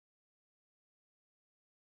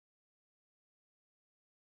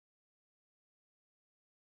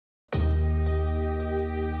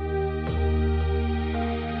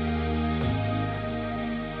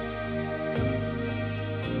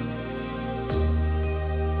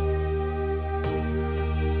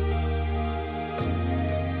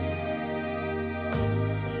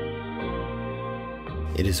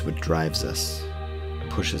It is what drives us,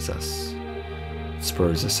 pushes us,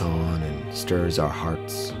 spurs us on, and stirs our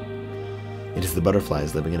hearts. It is the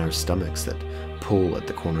butterflies living in our stomachs that pull at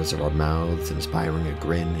the corners of our mouths, inspiring a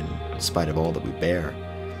grin in spite of all that we bear.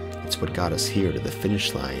 It's what got us here to the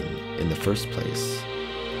finish line in the first place.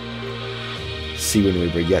 See, when we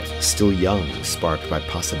were yet still young, sparked by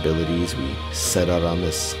possibilities, we set out on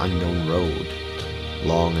this unknown road.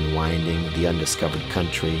 Long and winding, the undiscovered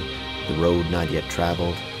country, the road not yet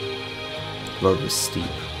traveled. The road was steep,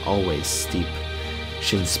 always steep,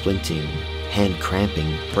 shin splinting, hand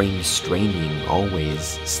cramping, brain straining,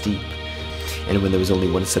 always steep. And when there was only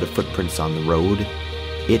one set of footprints on the road,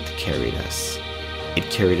 it carried us. It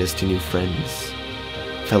carried us to new friends,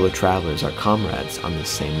 fellow travelers, our comrades on the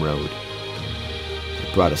same road.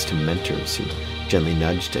 It brought us to mentors who gently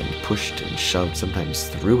nudged and pushed and shoved, sometimes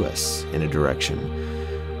threw us in a direction.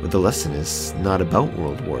 But the lesson is not about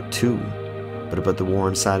World War II, but about the war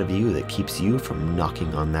inside of you that keeps you from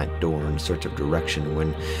knocking on that door in search of direction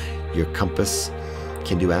when your compass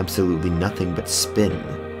can do absolutely nothing but spin,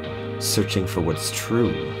 searching for what's true.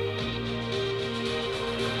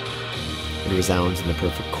 It resounds in the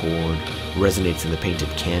perfect chord, resonates in the painted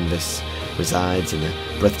canvas, resides in the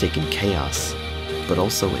breathtaking chaos, but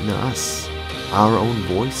also in us, our own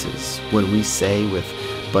voices, when we say with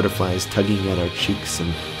butterflies tugging at our cheeks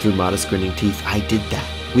and through modest grinning teeth, I did that,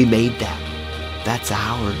 we made that, that's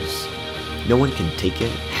ours. No one can take it,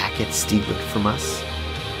 hack it, steal it from us.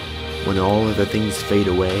 When all other things fade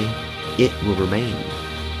away, it will remain,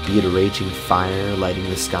 be it a raging fire lighting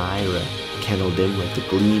the sky or a candle dim like the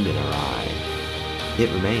gleam in our eye. It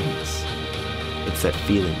remains. It's that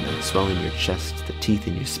feeling, the swell in your chest, the teeth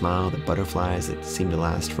in your smile, the butterflies that seem to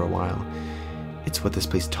last for a while. It's what this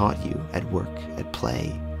place taught you at work, at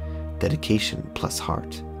play. Dedication plus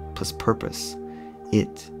heart, plus purpose.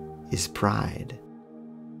 It is pride.